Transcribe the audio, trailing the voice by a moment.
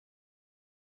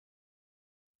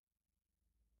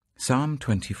Psalm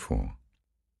 24.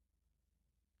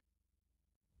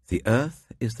 The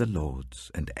earth is the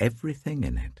Lord's, and everything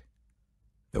in it,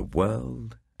 the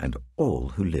world and all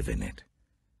who live in it.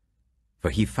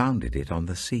 For he founded it on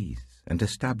the seas, and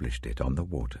established it on the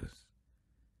waters.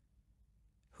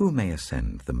 Who may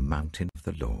ascend the mountain of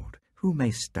the Lord? Who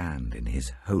may stand in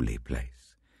his holy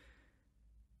place?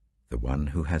 The one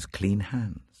who has clean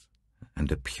hands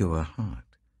and a pure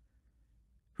heart,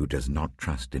 who does not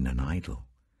trust in an idol,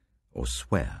 or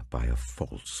swear by a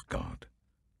false god.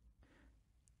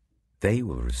 They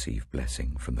will receive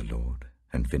blessing from the Lord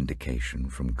and vindication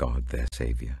from God their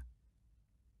Saviour.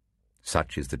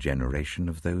 Such is the generation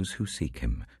of those who seek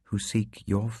him, who seek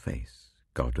your face,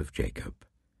 God of Jacob.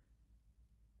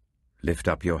 Lift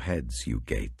up your heads, you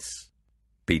gates.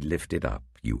 Be lifted up,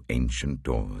 you ancient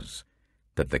doors,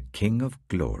 that the King of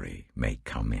glory may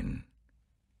come in.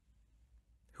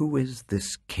 Who is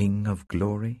this King of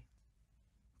glory?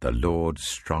 The Lord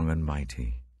strong and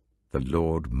mighty, the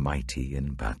Lord mighty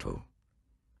in battle.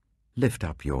 Lift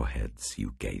up your heads,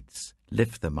 you gates,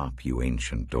 lift them up, you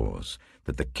ancient doors,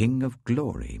 that the King of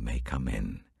glory may come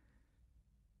in.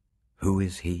 Who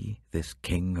is he, this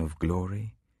King of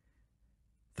glory?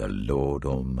 The Lord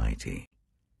Almighty.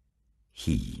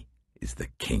 He is the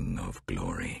King of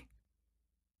glory.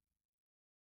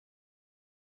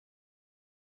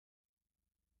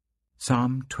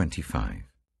 Psalm 25.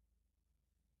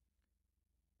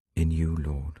 In you,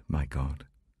 Lord, my God,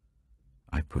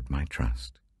 I put my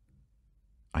trust.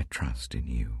 I trust in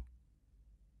you.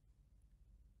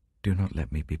 Do not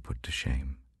let me be put to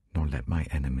shame, nor let my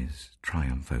enemies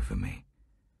triumph over me.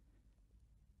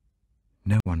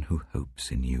 No one who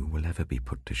hopes in you will ever be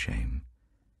put to shame,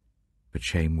 but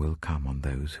shame will come on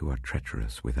those who are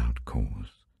treacherous without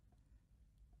cause.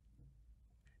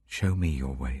 Show me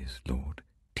your ways, Lord.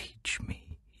 Teach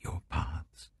me your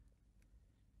paths.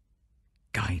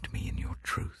 Guide me in your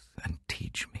truth and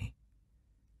teach me.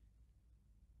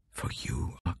 For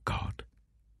you are God,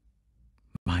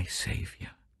 my Saviour,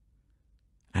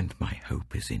 and my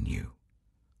hope is in you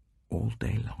all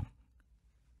day long.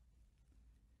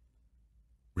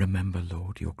 Remember,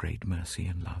 Lord, your great mercy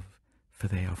and love, for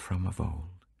they are from of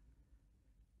old.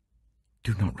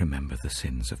 Do not remember the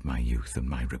sins of my youth and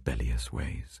my rebellious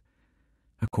ways.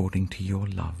 According to your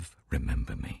love,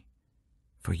 remember me,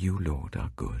 for you, Lord,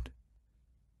 are good.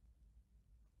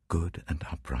 Good and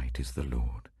upright is the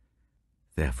Lord.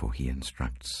 Therefore he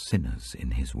instructs sinners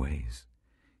in his ways.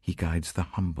 He guides the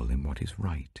humble in what is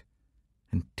right,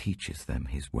 and teaches them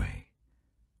his way.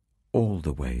 All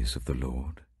the ways of the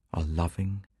Lord are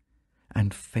loving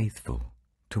and faithful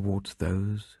towards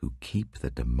those who keep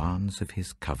the demands of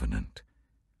his covenant.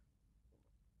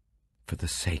 For the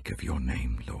sake of your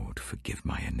name, Lord, forgive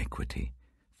my iniquity,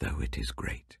 though it is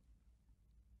great.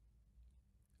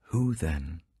 Who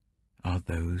then are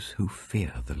those who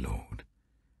fear the Lord?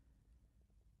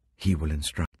 He will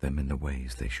instruct them in the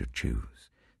ways they should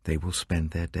choose. They will spend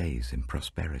their days in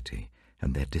prosperity,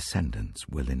 and their descendants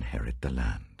will inherit the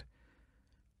land.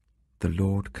 The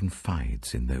Lord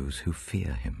confides in those who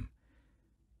fear him.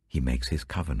 He makes his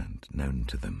covenant known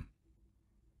to them.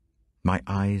 My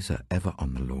eyes are ever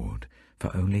on the Lord,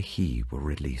 for only he will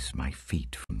release my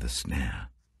feet from the snare.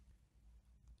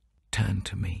 Turn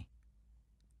to me,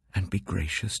 and be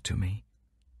gracious to me,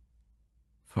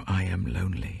 for I am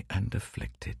lonely and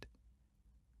afflicted.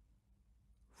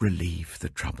 Relieve the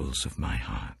troubles of my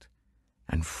heart,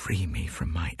 and free me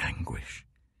from my anguish.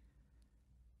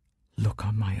 Look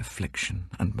on my affliction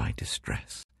and my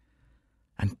distress,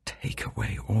 and take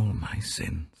away all my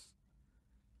sins.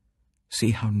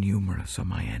 See how numerous are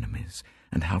my enemies,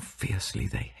 and how fiercely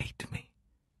they hate me.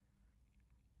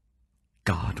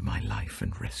 Guard my life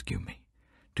and rescue me.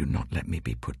 Do not let me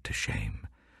be put to shame,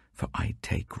 for I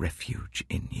take refuge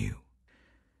in you.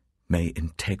 May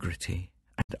integrity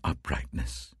and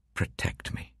uprightness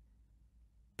protect me,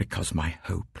 because my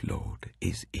hope, Lord,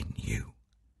 is in you.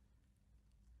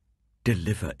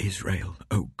 Deliver Israel,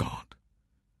 O God,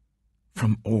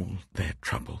 from all their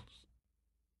troubles.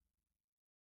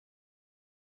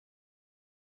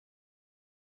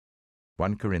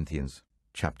 1 Corinthians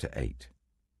chapter 8.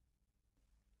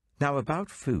 Now about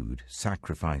food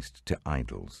sacrificed to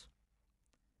idols.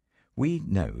 We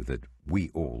know that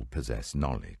we all possess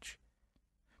knowledge,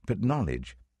 but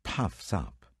knowledge puffs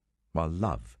up, while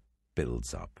love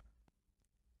builds up.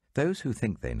 Those who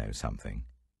think they know something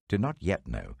do not yet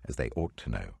know as they ought to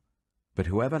know, but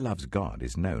whoever loves God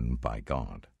is known by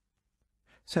God.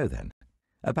 So then,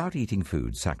 about eating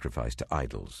food sacrificed to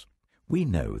idols, we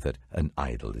know that an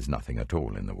idol is nothing at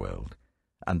all in the world,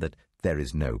 and that there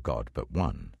is no God but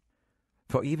one.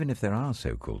 For even if there are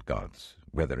so-called gods,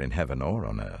 whether in heaven or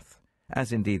on earth,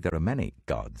 as indeed there are many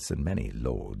gods and many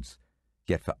lords.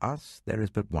 Yet for us there is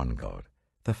but one God,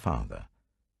 the Father,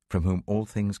 from whom all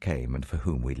things came and for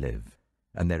whom we live.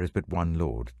 And there is but one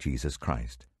Lord, Jesus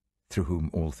Christ, through whom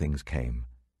all things came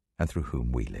and through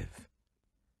whom we live.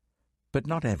 But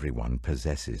not everyone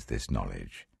possesses this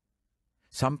knowledge.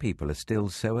 Some people are still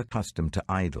so accustomed to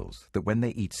idols that when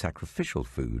they eat sacrificial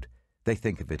food, they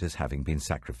think of it as having been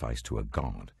sacrificed to a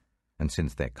god, and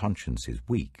since their conscience is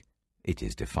weak, it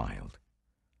is defiled.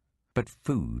 But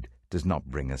food does not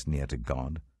bring us near to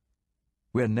God.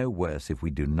 We are no worse if we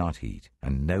do not eat,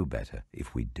 and no better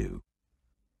if we do.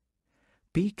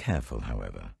 Be careful,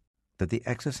 however, that the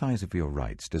exercise of your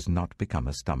rights does not become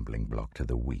a stumbling block to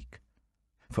the weak.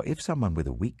 For if someone with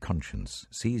a weak conscience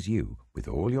sees you, with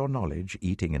all your knowledge,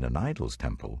 eating in an idol's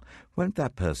temple, won't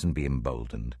that person be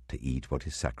emboldened to eat what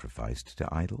is sacrificed to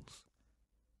idols?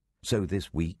 So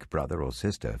this weak brother or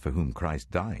sister for whom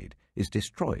Christ died is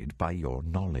destroyed by your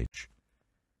knowledge.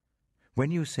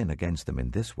 When you sin against them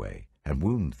in this way and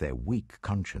wound their weak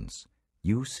conscience,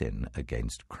 you sin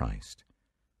against Christ.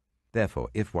 Therefore,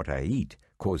 if what I eat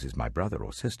causes my brother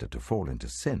or sister to fall into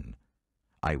sin,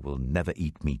 I will never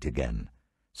eat meat again,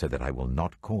 so that I will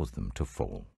not cause them to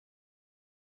fall.